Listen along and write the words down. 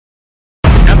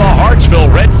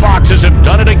Red Foxes have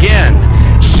done it again.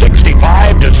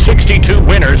 65-62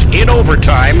 winners in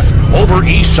overtime over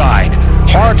Eastside.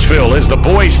 Hartsville is the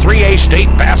boys 3A state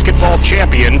basketball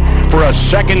champion for a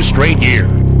second straight year.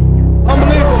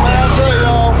 Unbelievable, man. I tell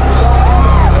y'all,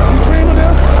 we dreamed of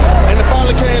this, and it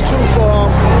finally came true. So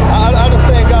I just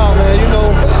thank God, man. You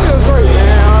know, it feels great,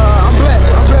 man. I'm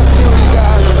blessed. I'm blessed to be with you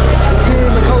guys, the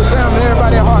team, the coach Sam, and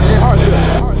everybody at Hartsville.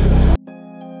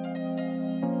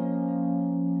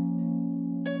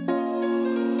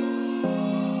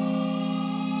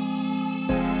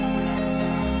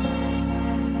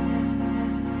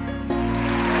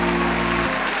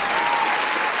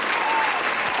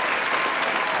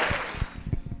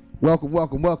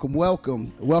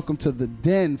 Welcome to the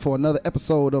Den for another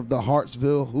episode of the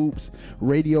Hartsville Hoops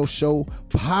Radio Show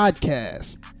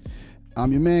podcast.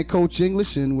 I'm your man, Coach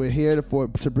English, and we're here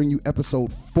to bring you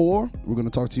episode 4. We're going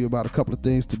to talk to you about a couple of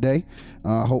things today.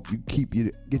 I hope you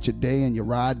get your day and your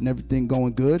ride and everything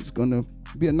going good. It's going to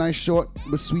be a nice, short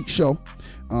but sweet show.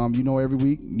 Every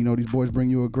week, these boys bring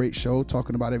you a great show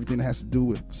talking about everything that has to do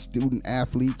with student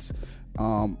athletes,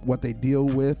 what they deal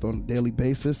with on a daily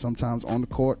basis, sometimes on the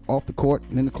court, off the court,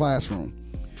 and in the classroom.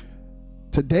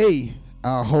 Today,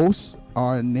 our hosts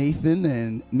are Nathan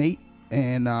and Nate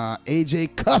and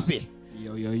AJ Cuffy.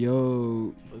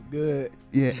 Yo. What's good?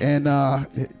 Yeah, and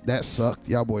that sucked.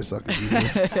 Y'all boys suck as usual.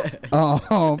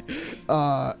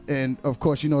 And of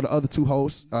course, the other two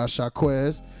hosts,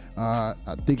 Shaquez. I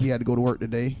think he had to go to work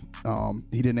today.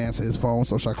 He didn't answer his phone,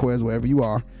 so Shaquez, wherever you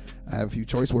are, I have a few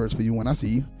choice words for you when I see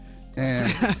you.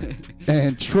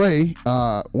 And Trey,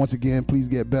 once again, please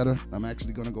get better. I'm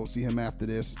actually going to go see him after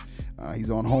this.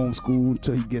 He's on homeschool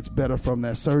until he gets better from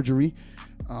that surgery.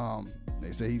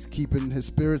 They say he's keeping his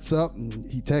spirits up,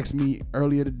 and he texted me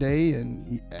earlier today, and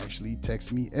he actually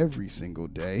texts me every single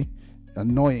day.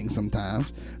 Annoying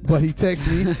sometimes, but he texts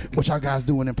me, what y'all guys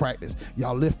doing in practice?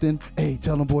 Y'all lifting? Hey,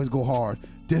 tell them boys go hard.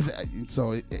 But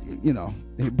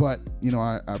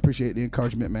I appreciate the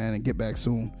encouragement, man, and get back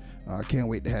soon. Can't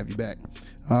wait to have you back.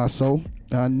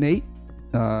 Nate,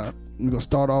 we're gonna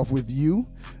start off with you.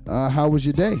 How was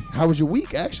your day? How was your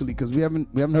week, actually? Because we haven't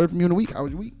heard from you in a week. How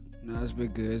was your week? No, it's been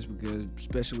good.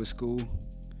 Especially with school,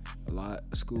 a lot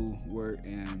of school work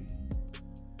and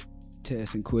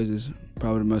tests and quizzes.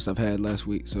 Probably the most I've had last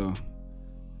week. So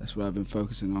that's what I've been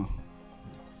focusing on.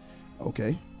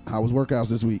 Okay. How was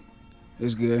workouts this week? It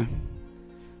was good.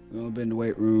 We only been in the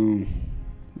weight room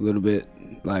a little bit,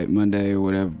 like Monday or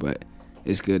whatever, but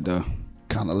it's good though.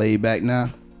 Kind of laid back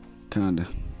now? Kinda.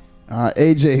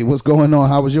 AJ, what's going on?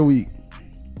 How was your week?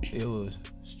 It was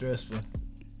stressful.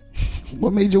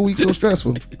 What made your week so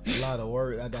stressful? A lot of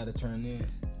work I got to turn in.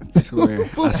 I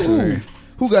swear.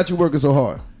 Who got you working so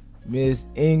hard? Miss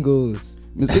Ingalls.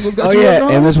 Miss Ingalls got you working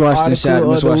hard? And Miss Washington shot.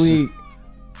 Miss Washington.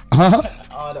 Huh?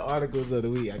 All the articles of the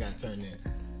week I got to turn in.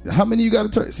 How many you got to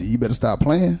turn? See, you better stop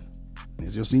playing.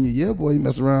 It's your senior year, boy. You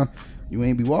mess around, you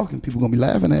ain't be walking. People gonna be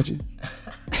laughing at you.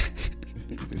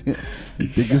 I got 2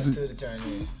 to turn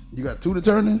in. You got 2 to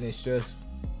turn in? And it's stressful.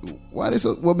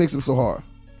 What makes them so hard?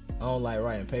 I don't like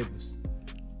writing papers.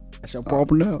 That's your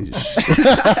problem now.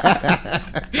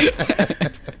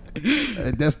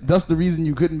 That's the reason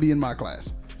you couldn't be in my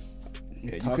class.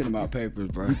 Yeah, you Talking about papers,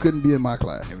 bro. You couldn't be in my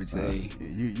class. Every day.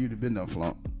 You'd have been done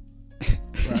flunk.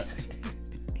 Right.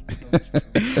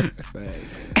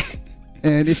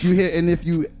 And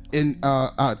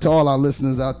to all our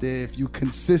listeners out there, if you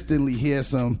consistently hear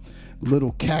some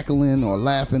little cackling or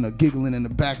laughing or giggling in the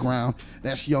background,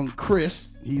 that's young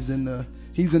Chris. He's in the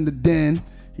den.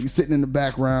 He's sitting in the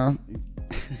background.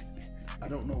 I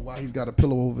don't know why he's got a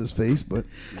pillow over his face, but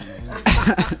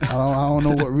I don't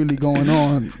know what really going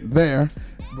on there.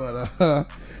 But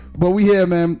we here,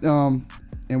 man.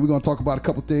 And we're going to talk about a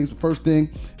couple things. The first thing,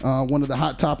 one of the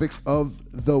hot topics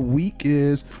of the week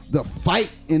is the fight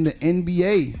in the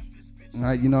NBA. All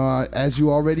right, as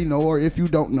you already know, or if you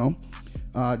don't know,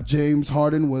 James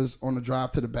Harden was on the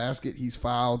drive to the basket. He's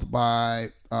fouled by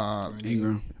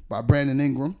Brandon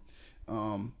Ingram.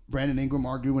 Brandon Ingram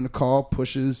arguing the call,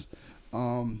 pushes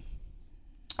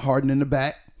Harden in the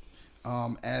back.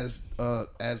 As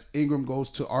Ingram goes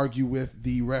to argue with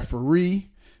the referee,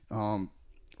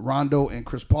 Rondo and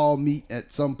Chris Paul meet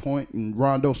at some point, and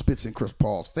Rondo spits in Chris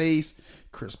Paul's face.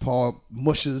 Chris Paul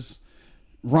mushes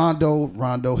Rondo.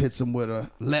 Rondo hits him with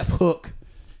a left hook,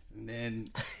 and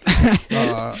then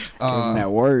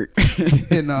that word.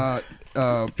 And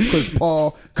Chris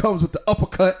Paul comes with the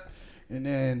uppercut, and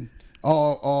then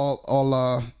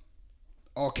all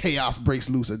chaos breaks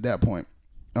loose at that point.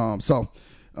 So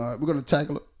we're gonna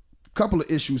tackle a couple of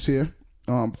issues here.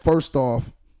 First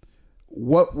off,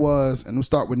 what was, and we'll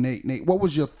start with Nate. Nate, what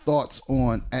was your thoughts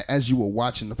on as you were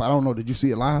watching? If I don't know, did you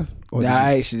see it live? Or Nah,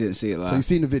 I actually didn't see it live. So you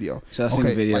seen the video? So I seen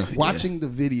the video. Like watching the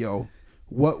video,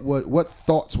 what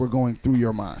thoughts were going through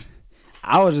your mind?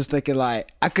 I was just thinking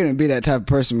like I couldn't be that type of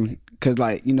person because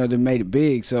like they made it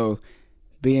big. So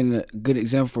being a good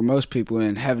example for most people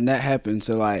and having that happen.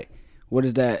 So like, what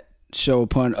does that show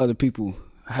upon other people?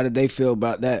 How did they feel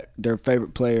about that? Their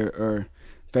favorite player or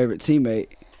favorite teammate?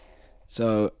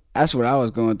 So that's what I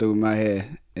was going through in my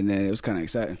head, and then it was kind of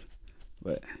exciting.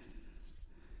 But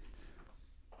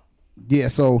yeah,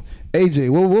 so AJ,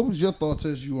 what was your thoughts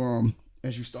as you were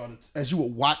did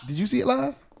you see it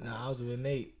live? Nah, I was with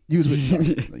Nate. You was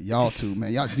with y'all two,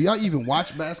 man. Do y'all even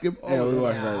watch basketball? Yeah, we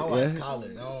watch I that. watch Yeah.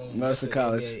 college. I don't Most of watch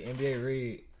college. NBA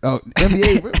rigged. Oh,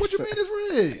 NBA. What you mean it's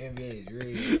rigged? NBA is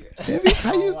rigged. NBA,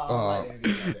 how you? I don't like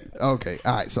NBA like that. Okay,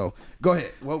 all right. So go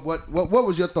ahead. What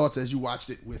was your thoughts as you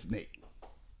watched it with Nate?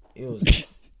 It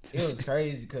was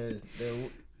crazy because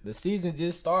the season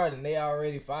just started and they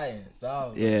already fighting.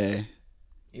 So Yeah.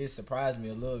 it surprised me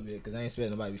a little bit because I ain't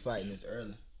expecting nobody to be fighting this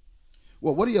early.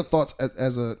 Well, what are your thoughts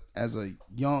as a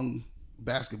young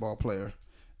basketball player?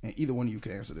 And either one of you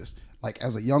can answer this. Like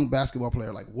as a young basketball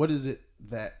player, like what is it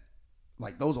that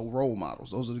like those are role models?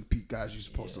 Those are the guys you're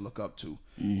supposed to look up to.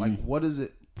 Mm-hmm. Like what does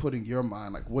it put in your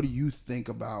mind? Like what do you think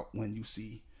about when you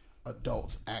see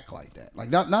adults act like that? Like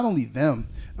not only them.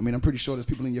 I mean, I'm pretty sure there's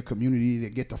people in your community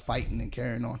that get to fighting and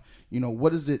carrying on.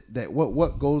 What is it that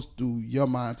what goes through your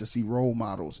mind to see role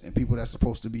models and people that's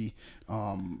supposed to be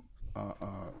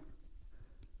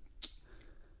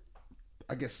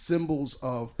I guess symbols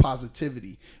of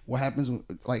positivity? What happens when,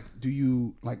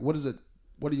 what is it?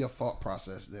 What are your thought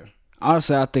process there?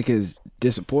 Honestly, I think it's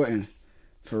disappointing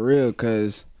for real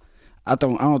because I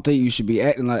don't think you should be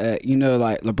acting like that.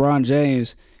 Like LeBron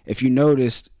James, if you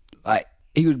noticed, like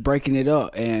he was breaking it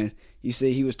up, and you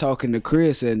see he was talking to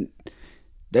Chris, and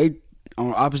they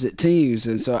on opposite teams,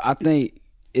 and so I think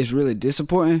it's really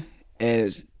disappointing.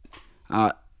 And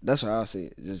that's how I see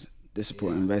it, just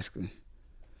disappointing, basically.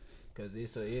 Because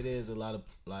it is a lot of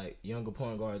like younger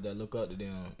point guards that look up to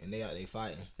them and they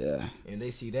fighting. Yeah, And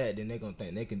they see that, then they gonna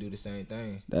think they can do the same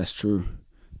thing. that's true.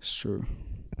 It's true.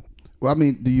 Well, I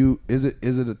mean, is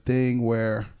it a thing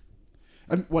where?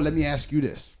 Well, let me ask you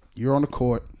this: you're on the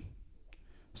court,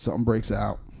 something breaks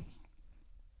out,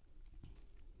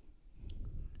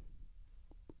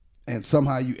 and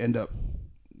somehow you end up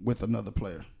with another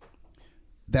player.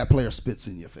 That player spits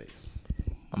in your face.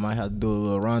 I might have to do a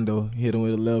little Rondo, hit him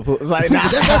with a left hook. It's like, nah.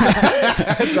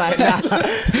 It's like,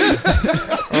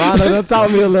 nah. Rondo done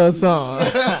taught me a little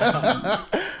something.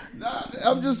 Nah,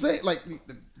 I'm just saying, like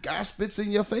the guy spits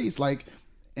in your face, like,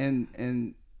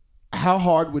 and how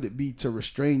hard would it be to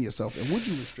restrain yourself? And would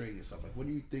you restrain yourself? Like, what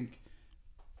do you think?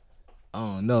 I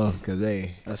don't know, because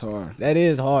That's hard. that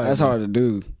is hard. That's man. hard to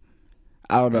do.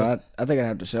 I don't know. I think I'd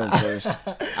have to show him first.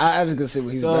 I just gonna see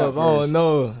what he's So about if I don't first.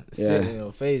 know, spit Yeah. in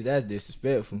your face, that's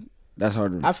disrespectful. That's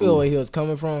hard to. I feel where he was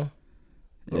coming from.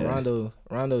 But Yeah.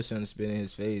 Rondo shouldn't spit in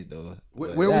his face, though.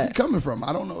 Where was he coming from?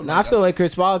 I don't know. Nah, I feel like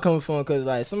Chris Paul coming from, because,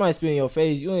 like, somebody spit in your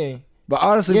face, you ain't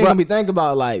honestly, gonna bro, be thinking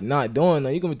about, like, not doing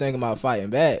nothing. You gonna be thinking about fighting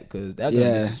back, because that's gonna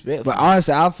be disrespectful. But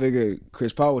honestly, I figured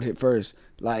Chris Paul would hit first.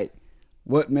 Like,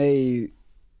 what made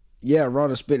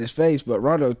Rondo spit in his face, but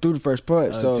Rondo threw the first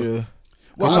punch. So True.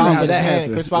 Well, Chris I Paul mean, put his that hand-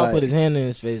 happened. Chris Paul Like- put his hand in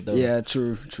his face, though. yeah,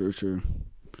 true.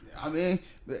 I mean,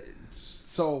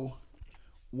 so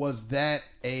was that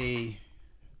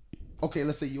okay?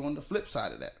 Let's say you're on the flip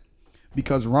side of that,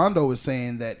 because Rondo is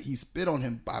saying that he spit on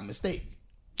him by mistake.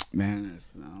 Man,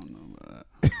 I don't know about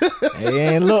that. It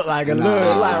ain't look like a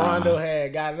little, like Rondo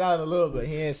had got it out a little, but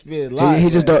he ain't spit a lot. He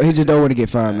just don't want to get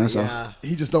fired. That's all. Yeah.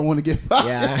 He just don't want to get fired.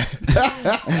 Yeah.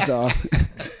 That's all.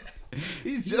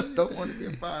 He just don't want to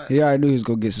get fired. He already knew he was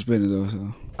gonna get suspended though.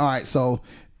 So All right, so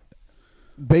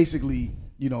basically,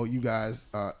 you guys,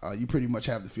 you pretty much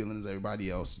have the feeling as everybody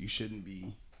else. You shouldn't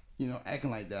be, acting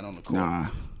like that on the court. nah.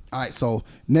 All right, so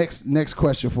next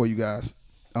question for you guys.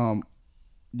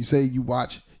 You say you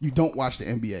don't watch the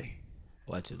NBA.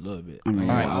 Watch it a little bit. I mean,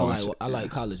 I like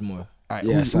college more. All right,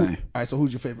 Yeah, same. all right, so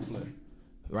who's your favorite player?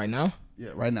 Right now, Yeah,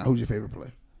 right now, who's your favorite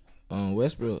player?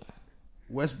 Westbrook.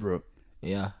 Westbrook.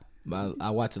 Yeah, but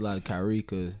I watch a lot of Kyrie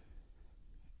because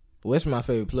Westbrook my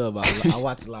favorite player, but I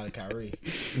watch a lot of Kyrie.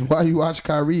 Why you watch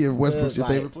Kyrie if Westbrook's your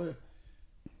like- favorite player?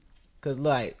 Cause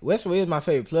like Westbrook is my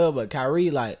favorite player, but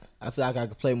Kyrie, like, I feel like I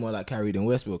could play more like Kyrie than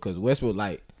Westbrook, cause Westbrook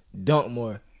like dunk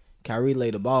more. Kyrie lay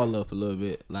the ball up a little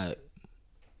bit. Like,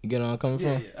 you get where I'm coming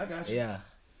from? I got you. Yeah,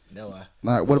 that's why.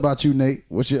 All right, what about you, Nate?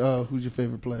 Who's your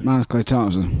favorite player? Mine's Klay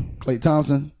Thompson. Klay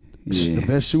Thompson. Yeah. The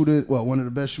best shooter. Well, one of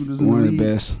the best shooters in One the of league. the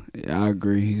best. Yeah, I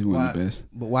agree. He's one of the best.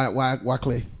 But why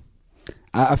Clay?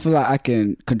 I feel like I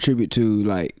can contribute to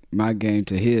like my game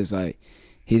to his. Like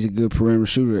he's a good perimeter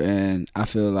shooter, and I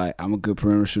feel like I'm a good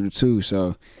perimeter shooter too.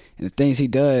 So, and the things he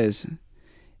does,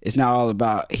 it's not all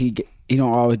about he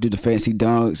don't always do the fancy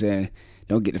dunks and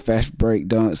don't get the fast break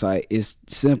dunks. Like it's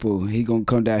simple. He gonna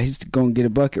come down. He's gonna get a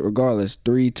bucket regardless.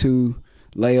 3, 2,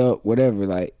 layup, whatever.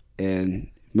 Like, and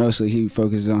mostly he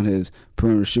focuses on his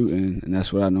perimeter shooting, and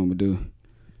that's what I normally do.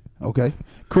 Okay,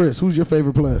 Chris, who's your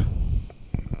favorite player?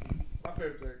 My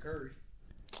favorite player, Curry.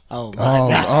 Oh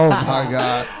my Oh my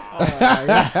God!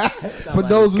 For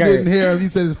those who didn't hear him, he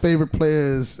said his favorite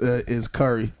player is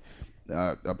Curry.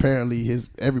 Apparently,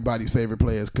 everybody's favorite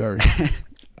player is Curry.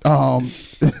 But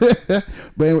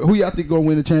who y'all think gonna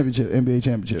win the championship, NBA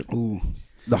championship? Ooh.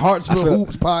 The Hartsville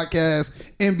Hoops podcast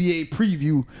NBA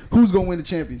preview. Who's gonna win the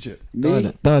championship?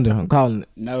 Me? Thunder. I'm calling it.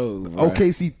 No. Bro.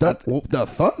 OKC the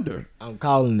Thunder. I'm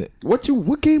calling it.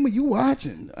 What game are you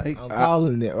watching? Like, I'm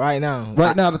calling it right now.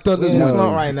 right now, the Thunder's We in the winning.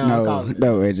 slump right now. I'm No, calling it.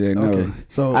 no, AJ, no. Okay,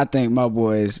 so- I think my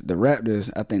boys, the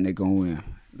Raptors, I think they're gonna win.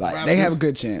 Like they have a Raptors?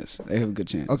 good chance. They have a good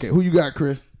chance. Okay, who you got,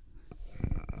 Chris?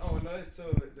 Oh no, it's still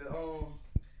the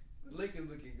Lakers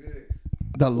looking good.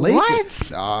 The Lakers.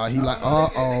 He like They gonna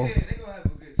have a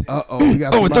good season. we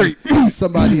got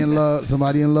somebody in love.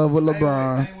 Somebody in love with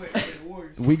LeBron. I ain't with the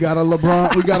Warriors. We got a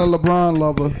LeBron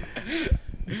lover.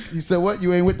 You said what?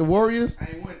 You ain't with the Warriors? I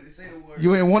ain't wanted to say the Warriors.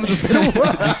 You ain't wanted to say the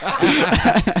Warriors.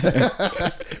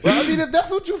 Well, I mean, if that's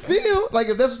what you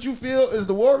feel, is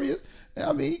the Warriors,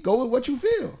 I mean, go with what you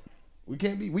feel. We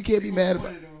can't be mad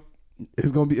about it.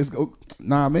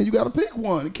 Nah, man, you got to pick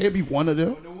one. It can't be one of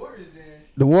them. The Warriors then.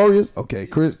 The Warriors? Okay,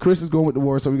 Chris is going with the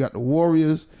Warriors. So we got the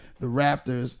Warriors, the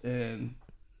Raptors, and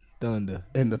Thunder.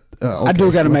 the. I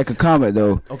do got to make a comment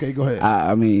though. Okay, go ahead.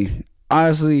 I mean,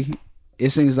 honestly, it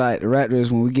seems like the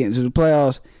Raptors when we get into the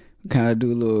playoffs, kind of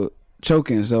do a little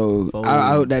choking. So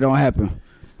I hope that don't happen.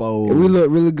 Fold. We look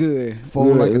really good.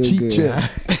 Fold We like look a cheap really chip.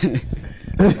 good.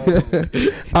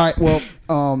 All right. Well,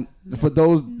 for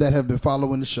those that have been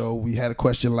following the show, we had a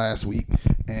question last week,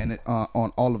 and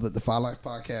on all of the Defy Life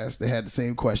podcast, they had the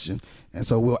same question, and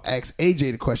so we'll ask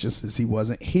AJ the question since he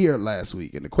wasn't here last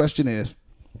week. And the question is: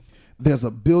 there's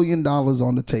 $1 billion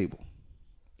on the table,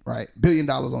 right? $1 billion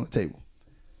on the table.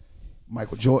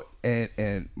 Michael Jordan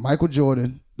and Michael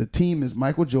Jordan. The team is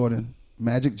Michael Jordan,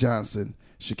 Magic Johnson,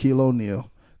 Shaquille O'Neal,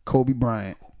 Kobe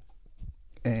Bryant,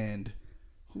 and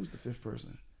who's the fifth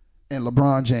person? And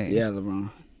LeBron James. Yeah, LeBron.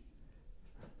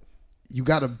 You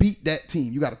got to beat that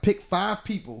team. You got to pick 5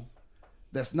 people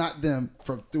that's not them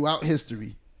from throughout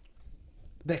history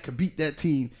that could beat that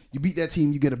team. You beat that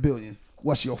team, you get $1 billion.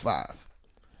 What's your 5?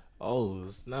 Oh,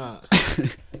 it's not.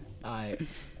 All right.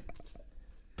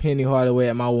 Penny Hardaway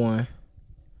at my 1.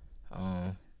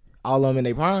 All of them in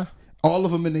their prime. All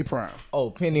of them in their prime. Oh,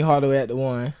 Penny Hardaway at the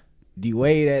 1. D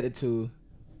Wade at the 2.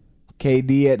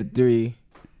 KD at the 3.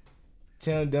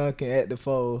 Tim Duncan at the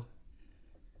 4.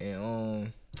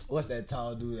 And what's that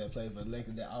tall dude that played for the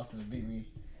Lakers that Austin beat me?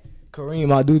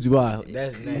 Kareem Abdul-Jabbar.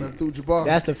 That's his name. Abdul-Jabbar.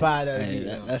 That's the 5 that'll Hey, beat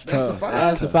them. that's That's the tough. 5.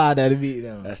 That's the 5 that'll beat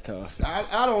them. That's tough.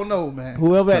 I don't know, man.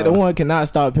 Whoever at the 1 cannot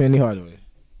stop Penny Hardaway.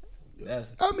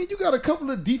 I mean, you got a couple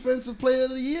of defensive player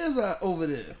of the years over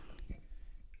there.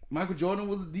 Michael Jordan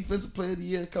was a defensive player of the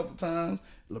year a couple times.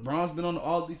 LeBron's been on the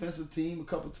all-defensive team a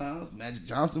couple times. Magic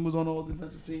Johnson was on the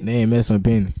all-defensive team. They ain't messing with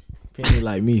Penny. Penny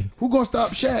like me. Who gonna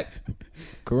stop Shaq?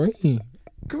 Kareem.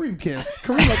 Kareem can't.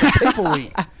 Kareem like a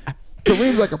paperweight.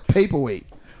 Kareem's like a paperweight.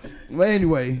 But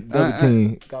anyway, Double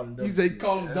team. You say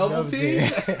call him double team?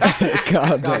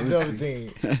 God, Double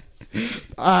team.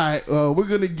 All right, we're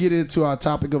gonna get into our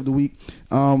topic of the week.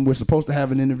 We're supposed to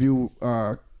have an interview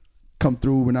come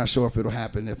through. We're not sure if it'll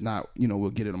happen. If not, we'll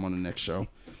get it on the next show.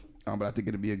 But I think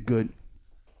it'll be a good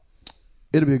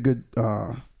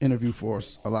interview for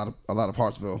us. A lot of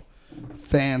Hartsville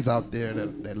fans out there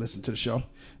that listen to the show.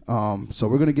 So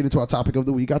we're gonna get into our topic of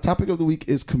the week. Our topic of the week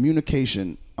is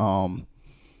communication.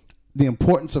 The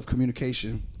importance of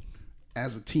communication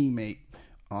as a teammate.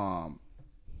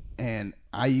 And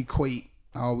I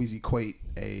always equate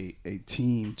a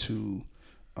team to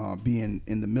being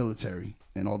in the military.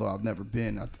 And although I've never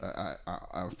been,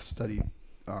 I've studied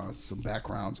some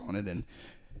backgrounds on it, and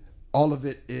all of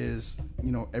it is,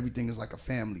 everything is like a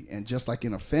family. And just like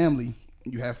in a family,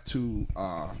 you have to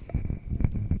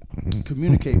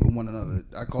communicate with one another.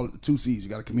 I call it the 2 C's. You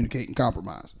got to communicate and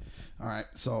compromise. All right.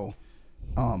 So,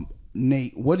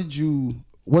 Nate, what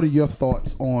are your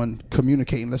thoughts on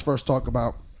communicating? Let's first talk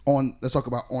about Let's talk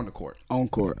about on the court. On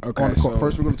court. Okay. On the court. So,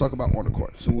 First, we're going to talk about on the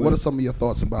court. What are some of your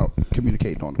thoughts about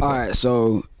communicating on the court? all right.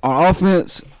 So on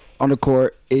offense, on the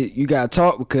court, you gotta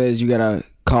talk because you gotta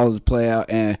call the play out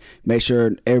and make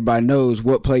sure everybody knows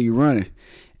what play you're running.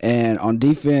 And on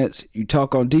defense, you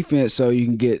talk on defense so you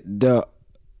can get the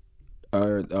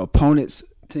opponent's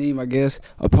team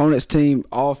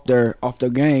off their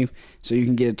game, so you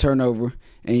can get a turnover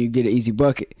and you get an easy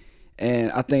bucket.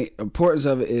 And I think the importance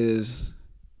of it is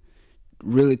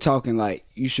really talking. Like,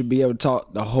 you should be able to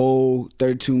talk the whole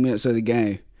 32 minutes of the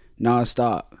game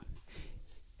nonstop.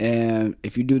 And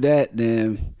if you do that,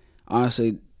 then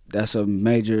honestly, that's a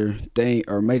major thing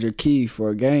or major key for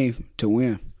a game to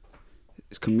win.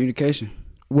 It's communication.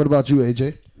 What about you,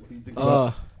 AJ? What do you think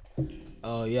about?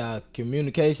 Yeah,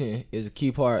 communication is a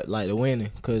key part, like, the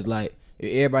winning. Cause like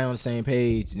if everybody on the same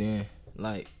page, then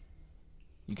like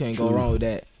you can't go wrong with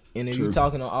that. And if you're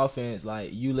talking on offense,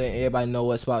 like, you letting everybody know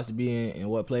what spots to be in and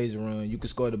what plays to run, you can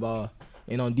score the ball.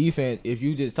 And on defense, if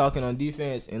you just talking on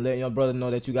defense and letting your brother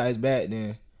know that you guys back,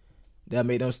 then that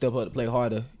make them step up to play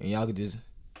harder, and y'all could just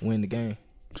win the game.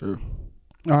 True.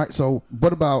 All right, so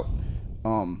what about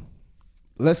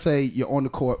let's say you're on the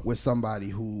court with somebody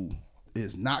who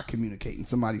is not communicating.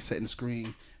 Somebody setting the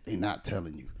screen, they're not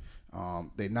telling you.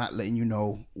 They're not letting you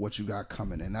know what you got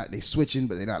coming. They switching,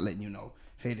 but they're not letting you know,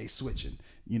 hey, they switching.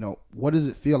 You know, what does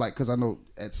it feel like? Because I know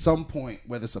at some point,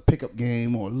 whether it's a pickup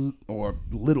game or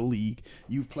little league,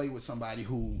 you've played with somebody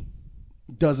who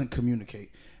doesn't communicate.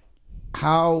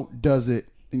 How does it,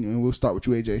 and we'll start with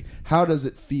you, AJ, how does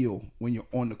it feel when you're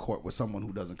on the court with someone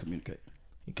who doesn't communicate?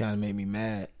 It kind of made me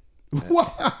mad.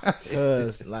 Why?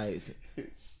 Because, like,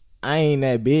 I ain't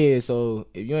that big, so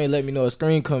if you ain't let me know a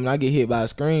screen coming, I get hit by a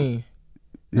screen.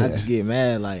 I just get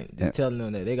mad, like, just telling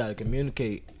them that they got to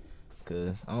communicate.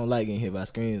 Because I don't like getting hit by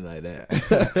screens like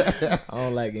that. I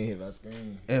don't like getting hit by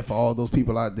screens. And for all those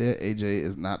people out there, AJ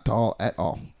is not tall at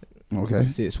all. Okay.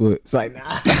 6 foot. It's like, nah.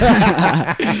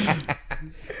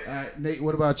 All right, Nate,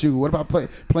 what about you? What about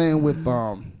playing with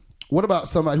what about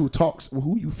somebody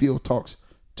who you feel talks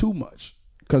too much?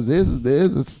 Because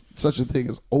there's such a thing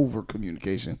as over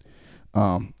communication.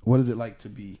 What is it like to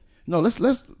be? No, let's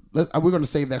we're gonna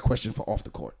save that question for off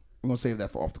the court. We're gonna save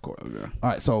that for off the court. Okay. All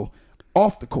right, so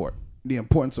off the court, the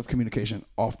importance of communication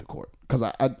off the court. Because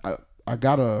I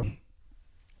got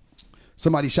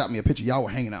somebody shot me a picture. Y'all were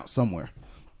hanging out somewhere,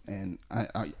 and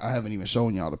I haven't even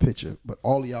shown y'all the picture, but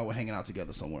all of y'all were hanging out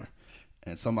together somewhere,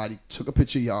 and somebody took a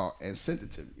picture of y'all and sent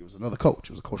it to me. It was another coach.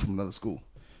 It was a coach from another school,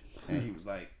 and he was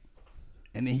like.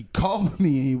 And then he called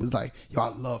me and he was like, yo, I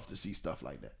love to see stuff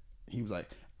like that. He was like,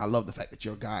 I love the fact that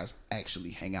your guys actually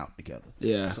hang out together.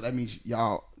 Yeah. So that means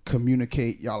y'all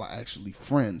communicate, y'all are actually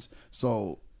friends.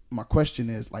 So my question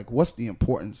is, like, what's the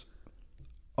importance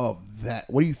of that?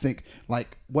 What do you think,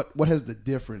 like, what has the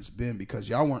difference been? Because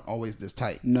y'all weren't always this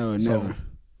tight. No, never.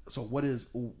 So what has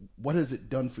it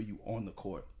done for you on the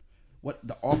court? What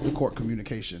the off the court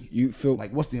communication? You feel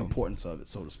like, what's the importance of it,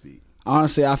 so to speak?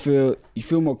 Honestly, I feel you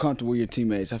feel more comfortable with your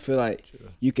teammates. I feel like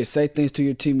you can say things to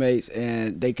your teammates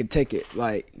and they can take it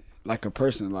like a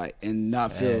person, like, and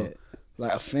not feel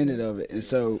like offended of it. And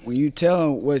so when you tell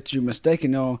them what you're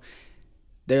mistaken on,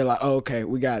 they're like, "Oh, okay,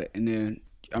 we got it." And then,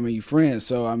 I mean, you friends,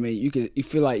 so I mean, you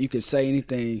feel like you can say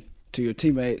anything to your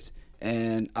teammates,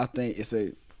 and I think it's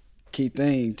a key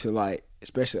thing to, like,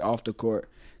 especially off the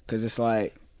court, because it's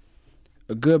like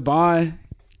a good bond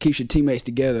keeps your teammates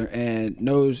together and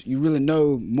you really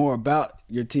know more about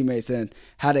your teammates and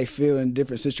how they feel in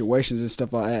different situations and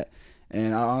stuff like that.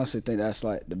 And I honestly think that's,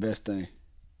 like, the best thing.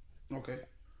 Okay.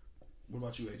 What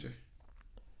about you, AJ?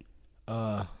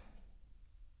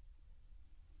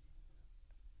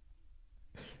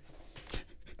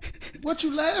 What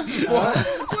you laughing for?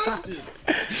 That's the question.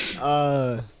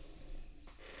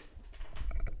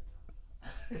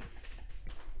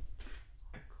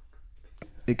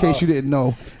 In case you didn't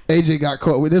know, AJ got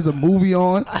caught. There's a movie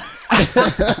on, and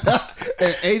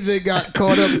AJ got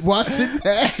caught up watching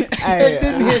that and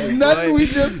didn't hear nothing we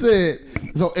just said.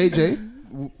 So AJ,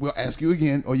 we'll ask you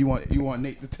again, or you want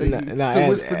Nate to tell you to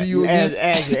whisper to you again?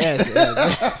 Answer.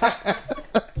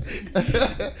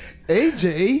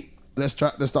 AJ, let's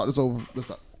start this over. Let's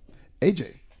start.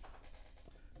 AJ,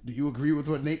 do you agree with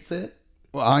what Nate said?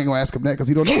 Well, I ain't gonna ask him that because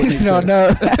he don't know what Nate said.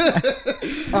 No.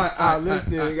 I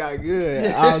listened. It got good.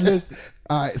 I listened.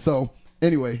 All right. So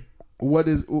anyway, what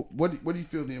do you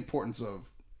feel the importance of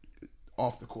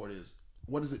off the court is?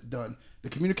 What has it done? The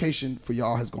communication for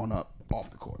y'all has gone up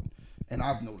off the court, and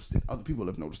I've noticed it. Other people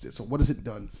have noticed it. So what has it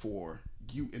done for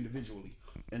you individually,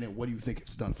 and then what do you think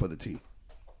it's done for the team?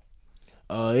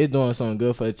 It's doing something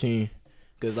good for the team,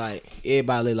 cause, like,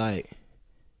 everybody, like,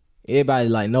 everybody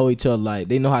like know each other. Like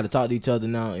they know how to talk to each other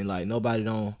now, and like nobody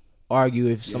don't argue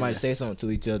if somebody say something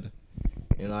to each other,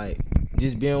 and like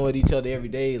just being with each other every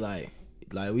day. Like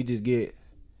we just get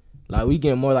we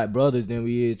get more like brothers than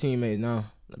we is teammates now.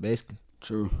 Like, basically,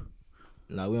 True.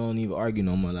 like we don't even argue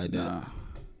no more like that. Nah.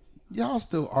 Y'all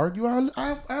still argue?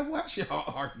 I watch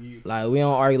y'all argue. Like we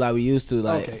don't argue like we used to.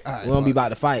 Like Okay, all right, we don't be well. about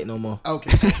to fight no more.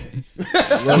 Okay. We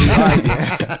don't be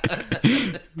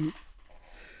arguing.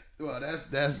 Well,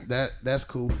 that's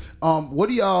cool. What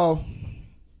do y'all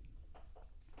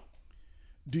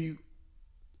do?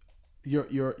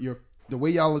 Your the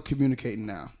way y'all are communicating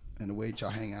now, and the way that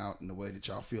y'all hang out, and the way that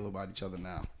y'all feel about each other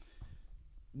now.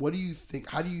 What do you think?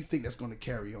 How do you think that's going to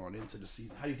carry on into the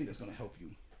season? How do you think that's going to help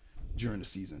you during the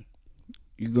season?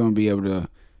 You're gonna be able to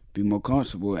be more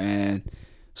comfortable, and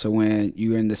so when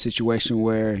you're in the situation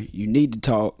where you need to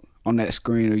talk on that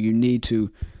screen, or you need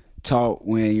to talk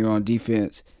when you're on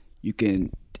defense, you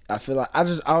can. I feel like I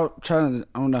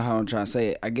don't know how I'm trying to say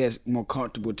it. I guess more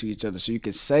comfortable to each other, so you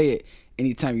can say it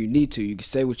anytime you need to. You can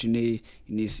say what you need.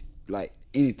 You need like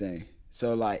anything.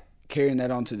 So like carrying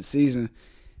that on to the season,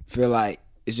 feel like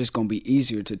it's just gonna be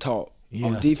easier to talk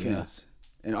on defense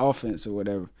and offense or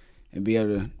whatever, and be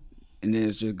able to, and then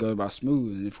it just goes about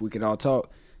smooth. And if we could all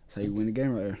talk, that's how you win the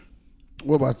game right there.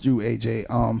 What about you, AJ?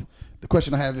 The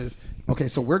question I have is, okay,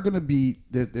 so we're gonna be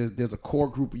there's a core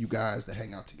group of you guys that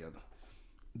hang out together.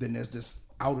 Then there's this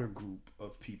outer group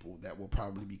of people that will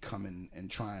probably be coming and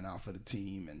trying out for the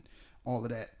team and all of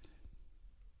that.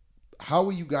 How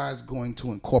are you guys going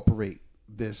to incorporate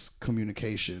this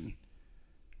communication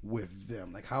with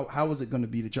them? Like, how is it going to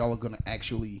be that y'all are going to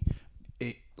actually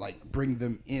bring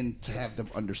them in to have them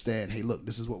understand, hey, look,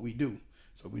 this is what we do.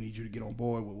 So we need you to get on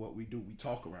board with what we do. We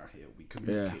talk around here. We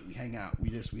communicate. We hang out. We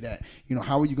this, we that.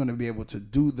 How are you going to be able to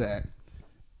do that?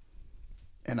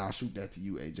 And I'll shoot that to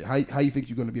you, AJ. How you think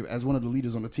you're going to be, as one of the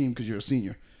leaders on the team, because you're a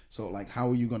senior. So, like, how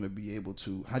are you going to be able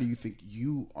to, how do you think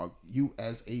you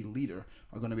as a leader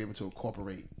are going to be able to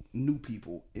incorporate new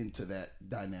people into that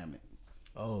dynamic?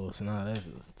 Oh, so now that's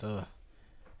tough.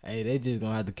 Hey, they just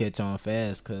gonna have to catch on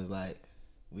fast, cause like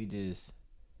we just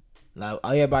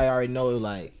everybody already know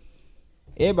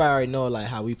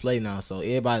how we play now. So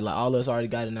everybody all us already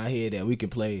got in our head that we can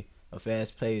play a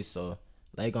fast pace. So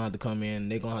they gonna have to come in.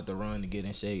 They gonna have to run to get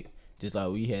in shape, just like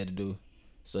we had to do,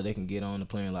 so they can get on the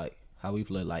playing like how we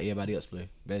play, like everybody else play.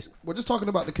 Basically, we're just talking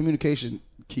about the communication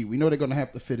key. We know they're gonna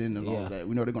have to fit in and all of that.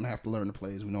 We know they're gonna have to learn the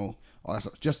plays. We know all that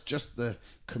stuff. Just the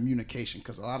communication,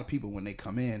 because a lot of people when they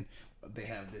come in, they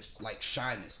have this like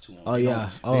shyness to them.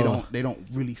 They don't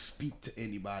really speak to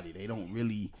anybody. They don't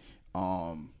really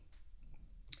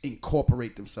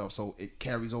incorporate themselves, so it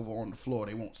carries over on the floor.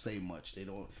 They won't say much. They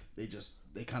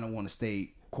kind of want to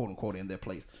stay quote unquote in their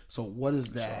place. So what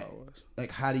is that like?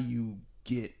 How do you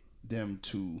get them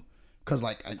to? Because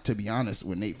like to be honest,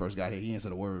 when Nate first got here, he didn't say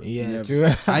a word. Yeah, true.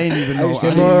 I didn't even know.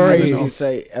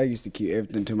 I used to keep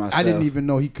everything to myself. I didn't even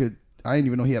know he could. I didn't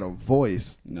even know he had a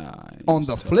voice. Nah. On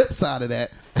the flip side of that,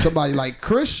 somebody like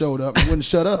Chris showed up and wouldn't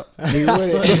shut up. He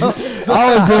wouldn't. So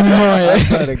I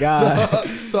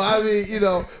mean,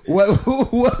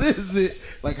 what is it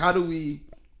like? How are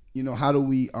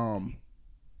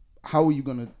you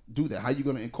gonna do that? How are you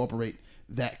gonna incorporate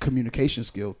that communication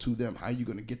skill to them? How are you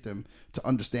gonna get them to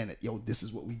understand that, yo, this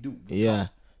is what we do? Yeah.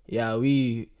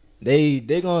 They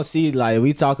gonna see like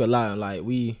we talk a lot, like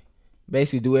we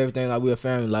basically do everything like we're a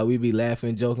family, like we be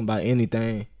laughing, joking about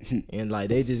anything, and like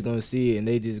they just gonna see it and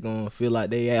they just gonna feel like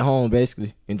they at home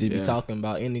basically, and just be talking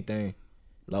about anything,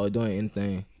 like we're doing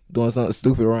anything, doing something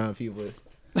stupid around people.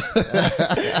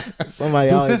 Somebody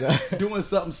always doing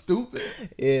something stupid.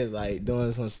 It's like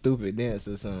doing some stupid dance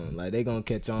or something. Like they gonna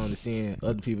catch on to seeing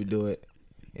other people do it,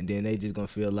 and then they just gonna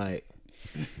feel like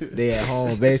they at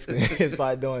home basically. It's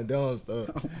like doing dumb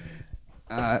stuff.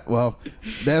 All right, well,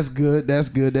 that's good.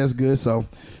 So,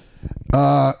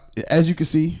 as you can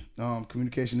see,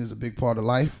 communication is a big part of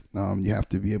life. You have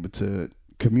to be able to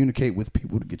communicate with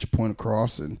people to get your point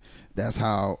across, and that's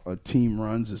how a team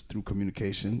runs, is through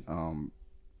communication.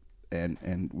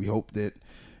 And we hope that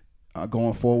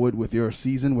going forward with your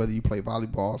season, whether you play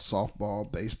volleyball, softball,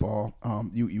 baseball,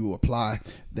 you apply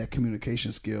that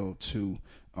communication skill to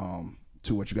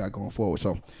what you got going forward.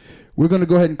 So we're going to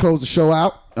go ahead and close the show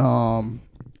out and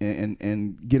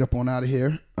get up on out of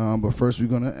here. But first, we're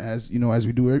going to, as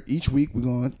we do each week, we're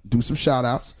going to do some shout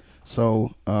outs.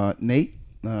 So Nate,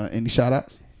 any shout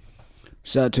outs?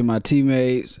 Shout out to my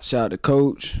teammates. Shout out to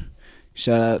Coach.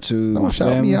 Shout out to my Don't shout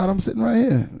family. me out. I'm sitting right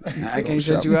here. I can't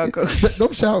shout you out, Coach.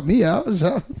 Don't shout me out.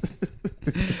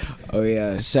 Oh,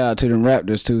 yeah. Shout out to them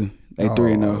Raptors, too. They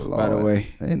 3-0, by the way.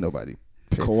 Ain't nobody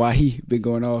paying Kawhi been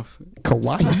going off.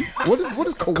 Kawhi? What is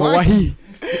Kawhi? Kawhi.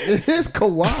 It is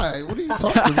Kawhi. What are you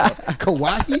talking about?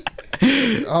 Kawhi?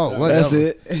 Oh, whatever. That's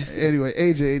it. Anyway,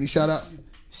 AJ, any shout outs?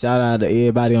 Shout out to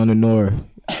everybody on the North.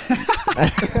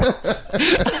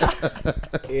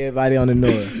 Everybody on the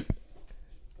North.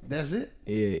 That's it?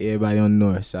 Yeah, everybody on the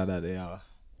North. Shout out to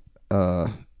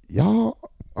y'all. Y'all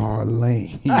are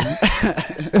lame. God,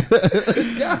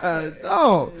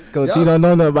 oh. Coach, you don't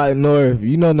know nothing about the North. If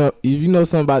you know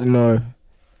something about the North.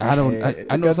 I don't.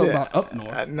 I know something about up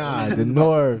north. Nah, the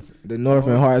North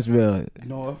in Hartsville.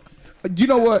 North. You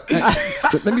know what?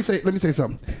 let me say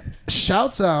something.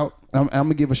 Shouts out. I'm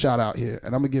gonna give a shout out here,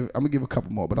 and I'm gonna give a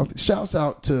couple more. But shouts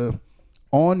out to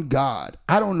On God.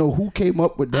 I don't know who came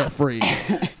up with that phrase,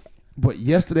 but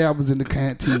yesterday I was in the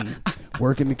canteen,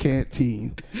 working the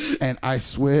canteen, and I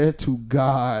swear to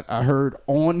God, I heard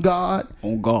On God.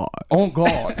 On God. On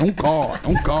God, on God,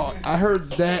 on God. I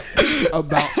heard that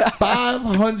about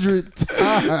 500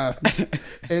 times.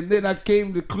 And then I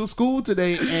came to school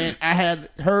today and I had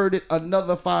heard it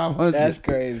another 500. That's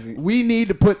crazy. We need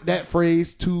to put that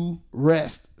phrase to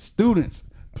rest. Students,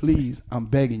 please, I'm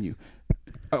begging you.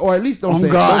 Or at least don't say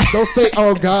God. Don't say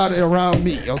 "oh God" around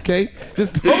me, okay?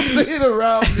 Just don't say it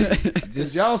around me.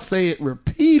 Just y'all say it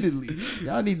repeatedly.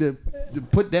 Y'all need to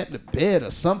put that to bed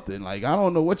or something. Like, I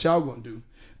don't know what y'all gonna do.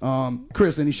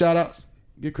 Chris, any shout outs?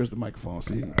 Give Chris the microphone.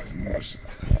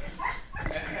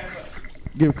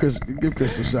 Give Chris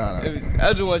some shout outs.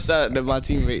 I just want to shout out to my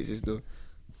teammates and stuff.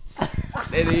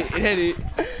 It.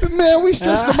 Man, we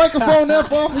stretched the microphone that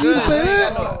far for you to say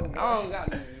that? I don't got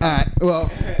no. All right,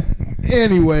 well,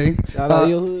 anyway. Shout out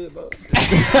your hood, bro.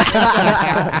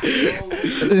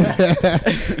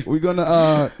 We're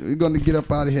gonna get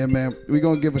up out of here, man. We're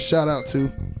gonna give a shout out to.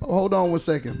 Hold on 1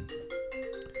 second.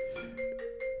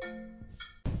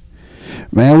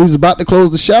 Man, we was about to close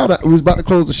the show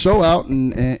out,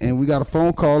 and we got a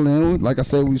phone call in. Like I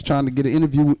said, we was trying to get an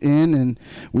interview in, and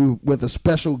we were with a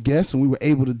special guest, and we were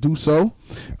able to do so.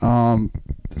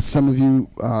 Some of you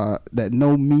that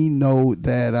know me know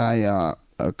that I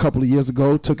a couple of years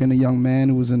ago took in a young man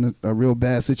who was in a real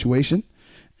bad situation,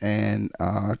 and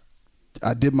I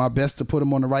did my best to put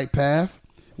him on the right path.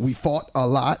 We fought a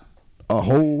lot, a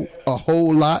whole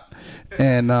lot,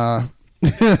 and a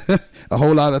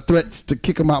whole lot of threats to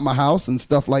kick him out my house and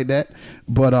stuff like that.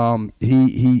 But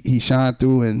he shined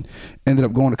through and ended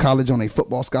up going to college on a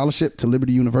football scholarship to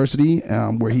Liberty University,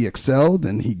 where he excelled,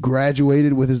 and he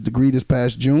graduated with his degree this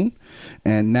past June,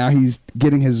 and now he's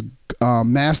getting his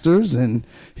master's, and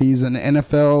he's an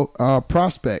NFL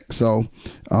prospect. So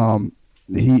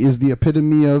he is the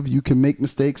epitome of you can make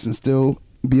mistakes and still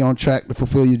be on track to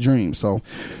fulfill your dreams. So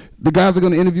the guys are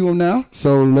going to interview him now.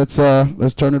 So let's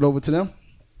turn it over to them.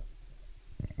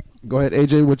 Go ahead,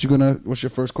 AJ. What's your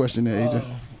first question there, AJ?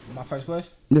 My first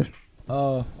question? Yeah.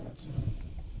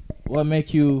 What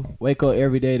make you wake up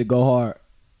every day to go hard?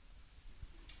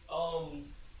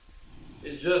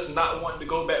 It's just not wanting to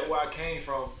go back where I came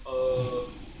from.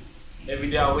 Every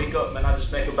day I wake up, man, I just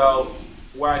think about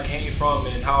where I came from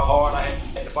and how hard I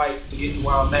had to fight to get to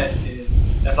where I'm at, and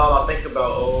that's all I think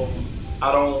about.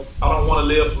 I don't want to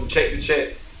live from check to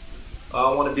check.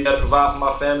 I want to be able to provide for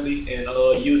my family and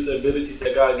use the abilities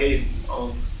that God gave me.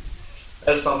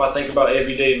 That's something I think about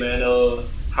every day, man.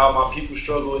 How my people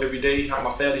struggle every day, how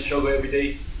my family struggle every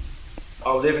day.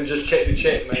 I'm living just check to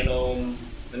check, man.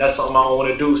 And that's something I don't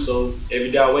want to do. So every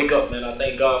day I wake up, man, I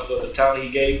thank God for the talent He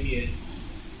gave me, and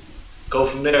go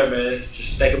from there, man.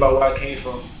 Just think about where I came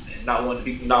from and not want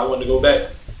to go back.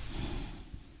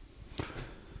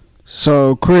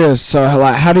 So, Chris,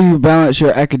 how do you balance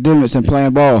your academics and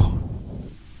playing ball?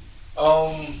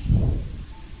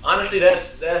 Honestly,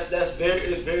 it's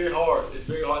very hard. It's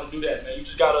very hard to do that, man.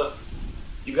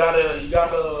 You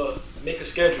gotta make a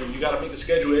schedule. You gotta make a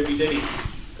schedule every day.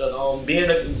 Cause being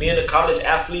a college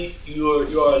athlete, you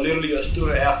are literally a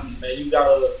student athlete, man. You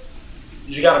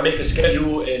just gotta make a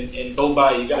schedule and go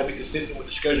by it. You gotta be consistent with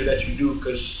the schedule that you do,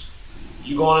 cause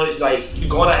it's gonna be hard. You're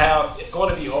gonna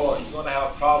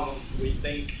have problems where you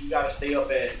think you gotta stay up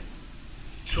at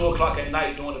 2 o'clock at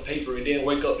night doing the paper and then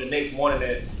wake up the next morning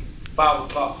at 5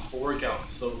 o'clock for workouts.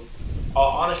 So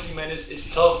honestly, man, it's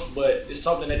tough, but it's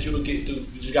something that you will get through.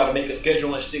 You just gotta make a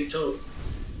schedule and stick to it.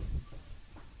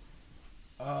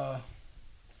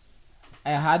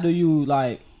 And how do you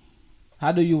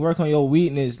work on your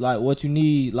weakness, like what you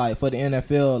need, like for the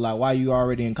NFL, like while you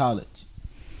already in college?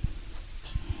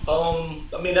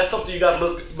 I mean, that's something you gotta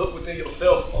look within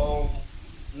yourself.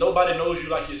 Nobody knows you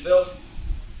like yourself,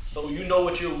 so you know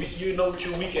what you're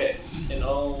weak at,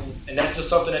 and that's just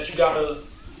something that you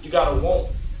gotta want.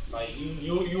 Like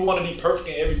you want to be perfect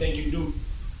in everything you do,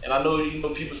 And I know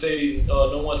people say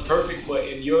no one's perfect, but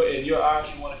in your eyes,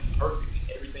 you want to be perfect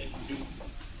in everything you do.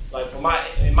 Like in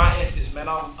my instance, man,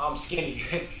 I'm skinny.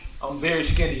 I'm very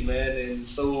skinny, man, and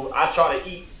so I try to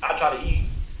eat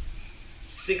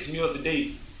 6 meals a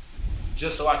day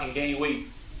just so I can gain weight.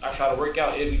 I try to work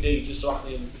out every day just so I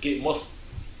can get muscle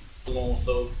on.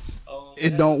 So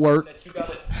it don't work. That you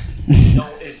gotta,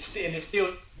 and it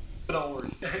still don't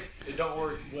work. It don't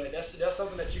work, but that's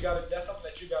something that you gotta do.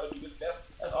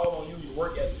 That's all on you. Your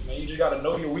work ethic, man. You just gotta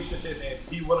know your weaknesses and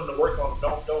be willing to work on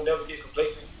them. Don't never get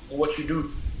complacent in what you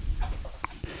do.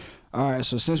 All right,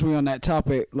 so since we're on that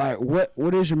topic, like,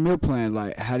 what is your meal plan?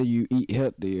 Like, how do you eat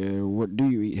healthier? What do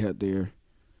you eat healthier?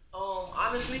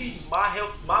 Honestly,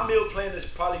 my meal plan is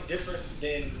probably different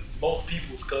than most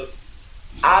people's because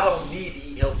I don't need to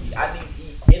eat healthy. I need to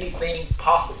eat anything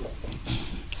possible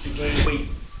to gain weight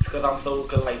because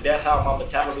like that's how my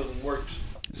metabolism works.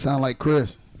 Sound like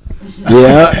Chris.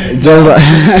 Yeah,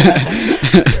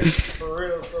 For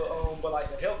real. So, but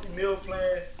like a healthy meal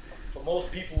plan for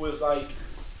most people is like,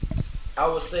 I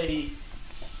would say,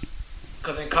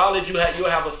 because in college you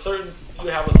have a certain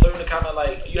kind of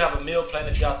like, you have a meal plan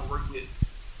that you have to work with,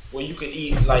 where you can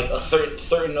eat like a certain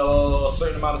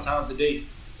amount of times a day,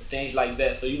 and things like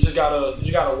that. So you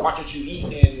gotta watch what you eat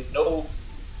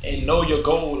and know your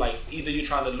goal. Like either you're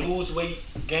trying to lose weight,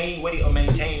 gain weight, or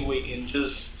maintain weight, and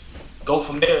just go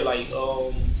from there. Like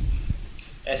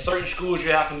at certain schools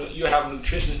you have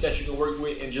nutritionists that you can work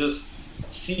with and just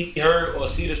see her or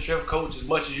see the strength coach as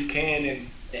much as you can and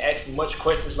ask much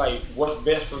questions like what's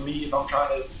best for me if I'm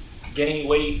trying to gain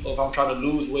weight or if I'm trying to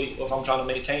lose weight or if I'm trying to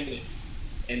maintain it,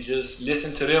 and just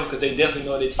listen to them because they definitely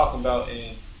know what they're talking about,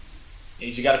 and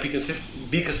you got to be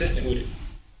consistent with it.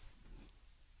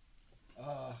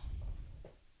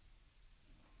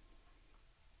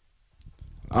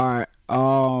 All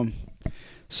right.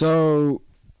 So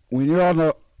when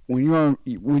you're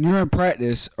in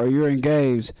practice or you're in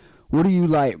games, what do you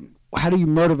like? How do you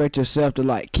motivate yourself to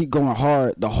like keep going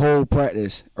hard the whole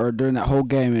practice or during that whole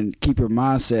game and keep your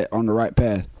mindset on the right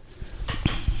path?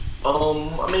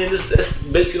 I mean, that's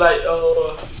basically like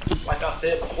I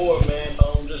said before, man.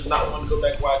 Just not wanting to go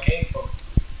back where I came from.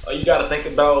 You got to think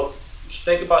about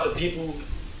the people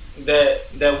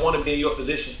that want to be in your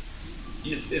position.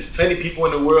 There's plenty of people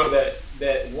in the world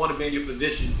that want to be in your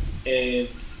position, and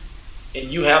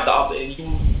you have I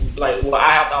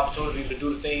have the opportunity to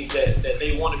do the things that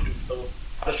they want to do. So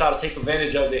I just try to take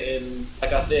advantage of it, and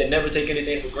like I said, never take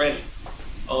anything for granted.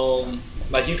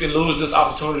 Like you can lose this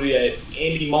opportunity at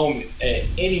any moment. At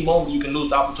any moment, you can lose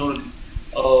the opportunity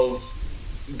of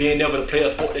being able to play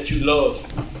a sport that you love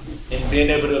and being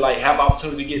able to like have the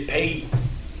opportunity to get paid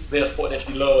to play a sport that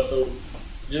you love. So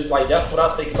just like that's what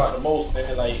I think about the most,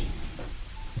 man.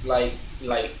 Like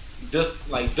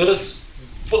this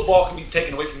football can be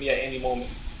taken away from me at any moment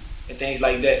and things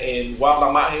like that. And while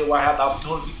I'm out here, where I have the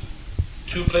opportunity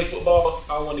to play football,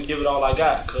 I want to give it all I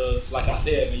got because, like I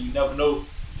said, man, you never know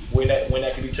when that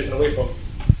can be taken away from you.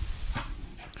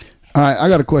 All right, I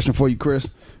got a question for you, Chris.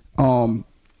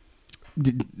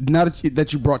 Now that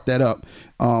you brought that up,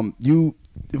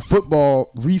 football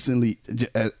recently,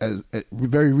 as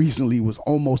very recently, was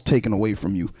almost taken away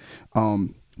from you.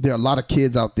 There are a lot of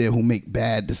kids out there who make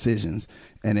bad decisions,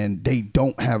 and then they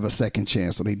don't have a second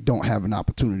chance, or they don't have an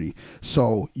opportunity.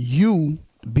 So you,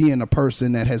 being a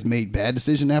person that has made bad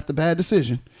decision after bad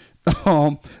decision,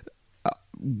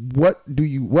 what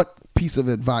piece of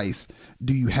advice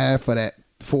do you have for that?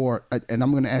 And I'm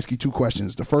going to ask you two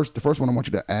questions. The first one I want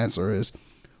you to answer is,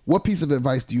 what piece of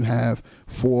advice do you have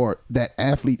for that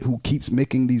athlete who keeps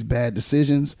making these bad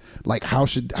decisions? Like how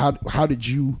did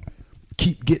you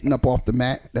keep getting up off the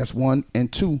mat? That's one.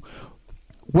 And two,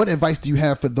 what advice do you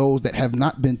have for those that have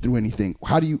not been through anything?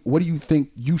 What do you think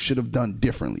you should have done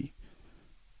differently?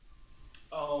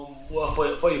 Well,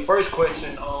 for your first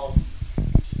question,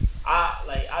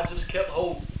 I just kept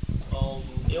hope.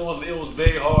 It was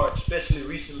very hard, especially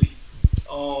recently,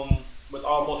 with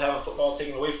almost having football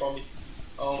taken away from me.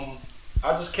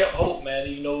 I just kept hope, man.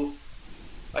 You know,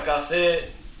 like I said,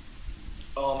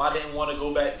 I didn't want to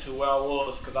go back to where I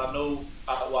was because I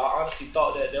honestly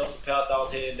thought that was the path I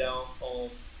was heading down.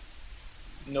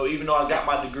 You know, even though I got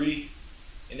my degree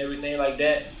and everything like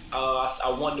that,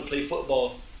 I wanted to play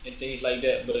football and things like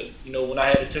that. But you know, when I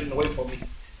had it taken away from me,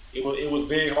 it was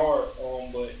very hard.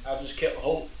 But I just kept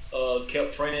hope,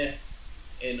 kept praying,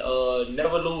 and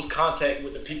never lose contact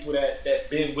with the people that's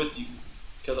been with you,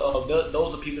 because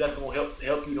those are people that's gonna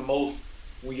help you the most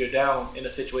when you're down in a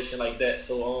situation like that.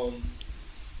 So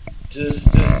just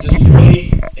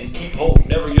pray and keep hope,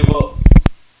 never give up.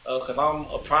 Because I'm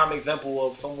a prime example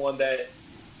of someone that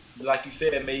like you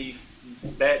said, made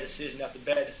bad decision after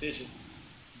bad decision.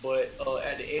 But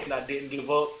at the end, I didn't give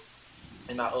up,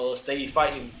 and I stayed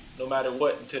fighting no matter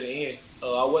what until the end.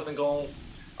 I wasn't gonna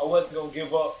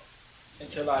give up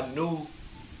until I knew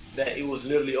that it was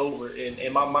literally over. And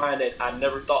in my mind, that I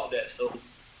never thought that. So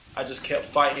I just kept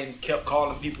fighting, kept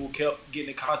calling people, kept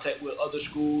getting in contact with other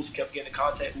schools, kept getting in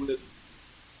contact with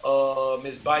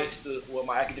Ms. Bites,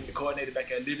 my academic coordinator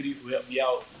back at Liberty, who helped me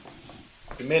out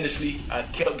tremendously. I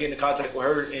kept getting in contact with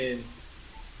her, and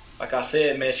like I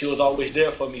said, man, she was always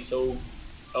there for me. So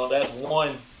that's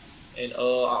one. And I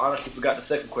honestly forgot the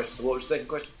second question. So what was the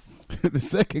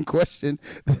second question?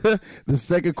 The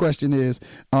second question is,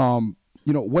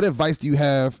 what advice do you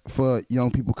have for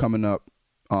young people coming up?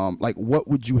 Like, what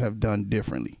would you have done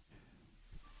differently?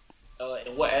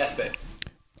 In what aspect?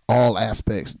 All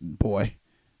aspects, boy.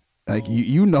 Like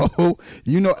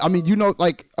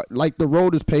like the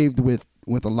road is paved with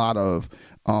a lot of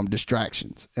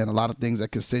distractions and a lot of things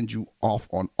that can send you off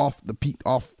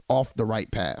the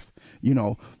right path.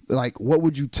 Like, what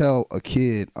would you tell a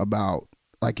kid about,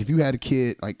 like, if you had a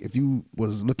kid, like if you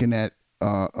was looking at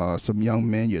some young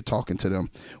men, you're talking to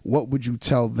them, what would you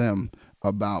tell them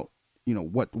about,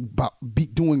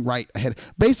 doing right ahead?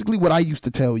 Basically what I used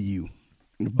to tell you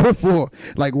before.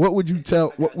 Like, what would you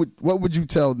tell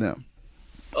them?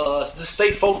 Just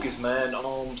stay focused, man.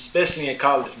 Especially in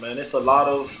college, man. It's a lot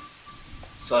of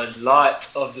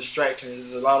distractions.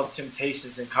 There's a lot of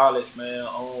temptations in college, man.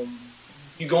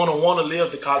 You're gonna want to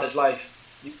live the college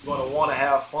life. You're gonna want to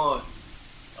have fun.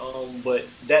 But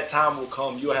that time will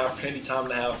come. You'll have plenty of time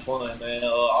to have fun, man.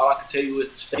 All I can tell you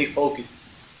is stay focused.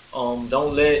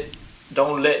 Don't let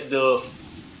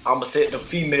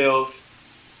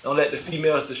the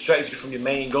females distract you from your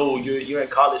main goal. You're in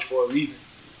college for a reason,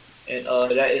 and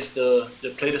that is to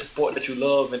play the sport that you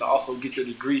love and also get your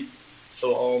degree.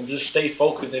 So just stay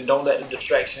focused and don't let the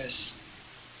distractions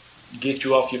get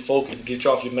you off your focus, get you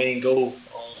off your main goal.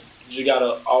 You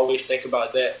gotta always think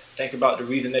about that. Think about the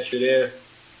reason that you're there.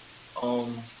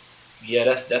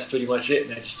 That's pretty much it,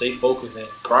 man. Just stay focused and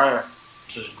grind.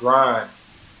 Just grind.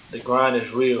 The grind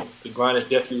is real. The grind is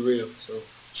definitely real. So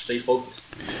stay focused.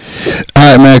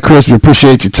 All right, man, Chris, we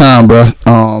appreciate your time, bro.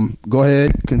 Go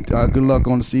ahead. Good luck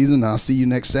on the season. I'll see you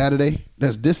next Saturday.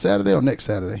 That's this Saturday or next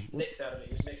Saturday? Next Saturday.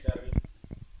 It's next Saturday.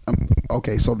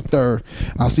 Okay, so the 3rd.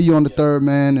 I'll see you on the 3rd,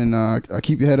 man, and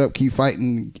keep your head up, keep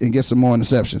fighting, and get some more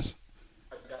interceptions.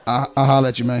 I'll holler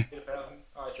at you, man.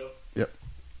 All right, Joe. Yep.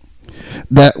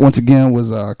 That, once again,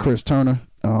 was Chris Turner,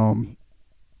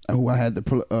 who I had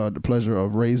the pleasure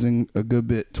of raising a good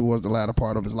bit towards the latter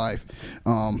part of his life.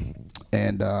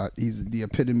 And he's the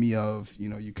epitome of,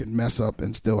 you can mess up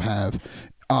and still have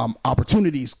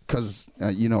opportunities, because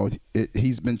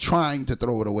he's been trying to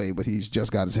throw it away, but he's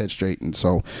just got his head straight, and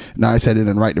so now he's headed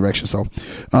in the right direction. So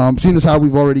seeing as how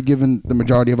we've already given the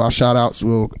majority of our shout outs,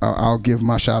 I'll give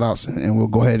my shout outs, and we'll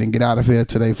go ahead and get out of here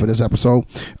today for this episode.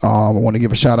 I want to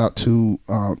give a shout out to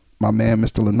my man,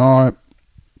 Mr. Leonard,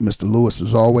 Mr. Lewis,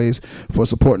 as always, for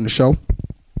supporting the show.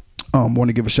 Want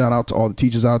to give a shout out to all the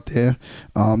teachers out there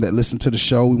that listen to the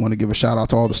show. We want to give a shout out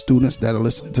to all the students that are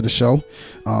listening to the show.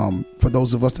 For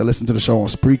those of us that listen to the show on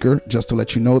Spreaker, just to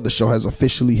let you know, the show has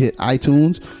officially hit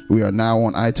iTunes. We are now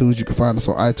on iTunes. You can find us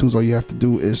on iTunes. All you have to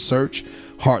do is search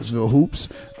Hartsville Hoops.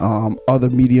 Other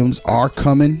mediums are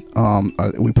coming.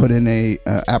 We put in a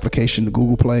application to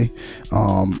Google Play.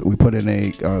 We put in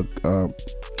a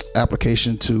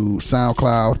application to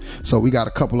SoundCloud. So we got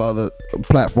a couple other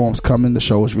platforms coming. The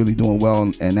show is really doing well,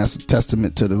 and that's a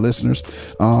testament to the listeners.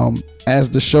 As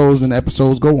the shows and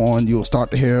episodes go on, you'll start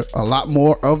to hear a lot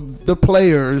more of the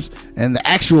players and the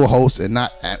actual hosts, and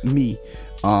not at me.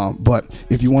 But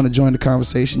if you want to join the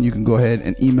conversation, you can go ahead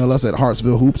and email us at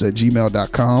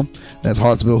hartsvillehoops@gmail.com. That's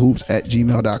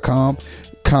hartsvillehoops@gmail.com.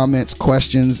 Comments,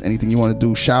 questions, anything you want to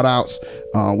do, shout outs.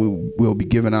 We'll be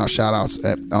giving out shout outs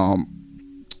at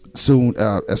soon.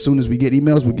 As soon as we get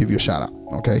emails, we'll give you a shout out.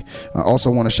 Okay. I also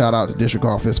want to shout out the district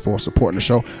office for supporting the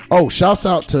show. Shouts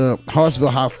out to Hartsville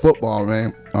High football,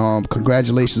 man.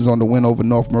 Congratulations on the win over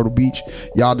North Myrtle Beach.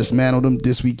 Y'all dismantled them.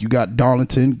 This week you got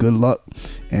Darlington. Good luck.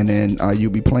 And then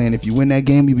you'll be playing, if you win that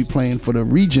game, you'll be playing for the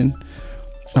region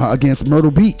against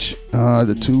Myrtle Beach.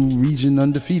 The two region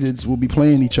undefeateds will be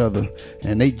playing each other,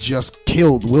 and they just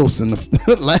killed Wilson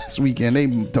last weekend. They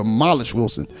demolished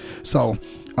Wilson. So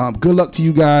good luck to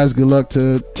you guys. Good luck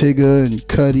to Tigger and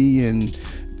Cuddy and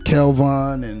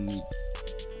Kelvin and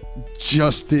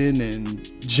Justin and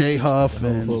J Huff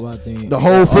and the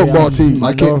whole football team.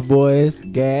 The North boys,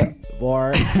 Gat,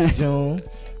 Bart, June.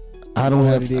 I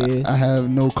have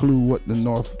no clue what the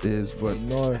North is, but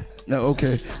North. No,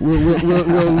 okay. We'll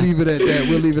leave it at that.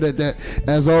 We'll leave it at that.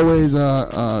 As always,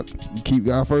 keep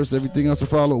God first. Everything else to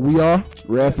follow. We are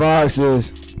Red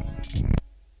Foxes.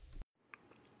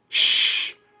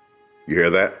 Shh. You hear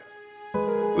that?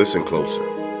 Listen closer.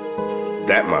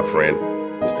 That, my friend,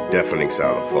 is the deafening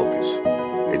sound of focus.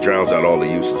 It drowns out all the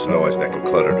useless noise that can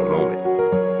clutter the moment.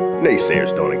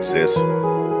 Naysayers don't exist.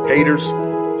 Haters?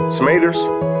 Smaters?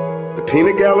 The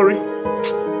peanut gallery?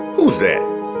 Who's that?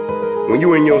 When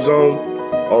you in your zone,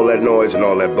 all that noise and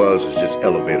all that buzz is just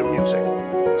elevator music.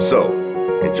 So,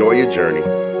 enjoy your journey,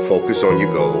 focus on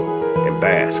your goal, and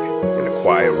bask in the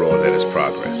quiet roar that is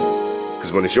progress.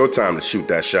 Because when it's your time to shoot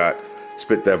that shot,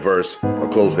 spit that verse, or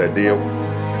close that deal,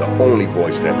 the only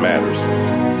voice that matters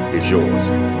is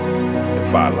yours.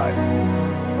 Defy life.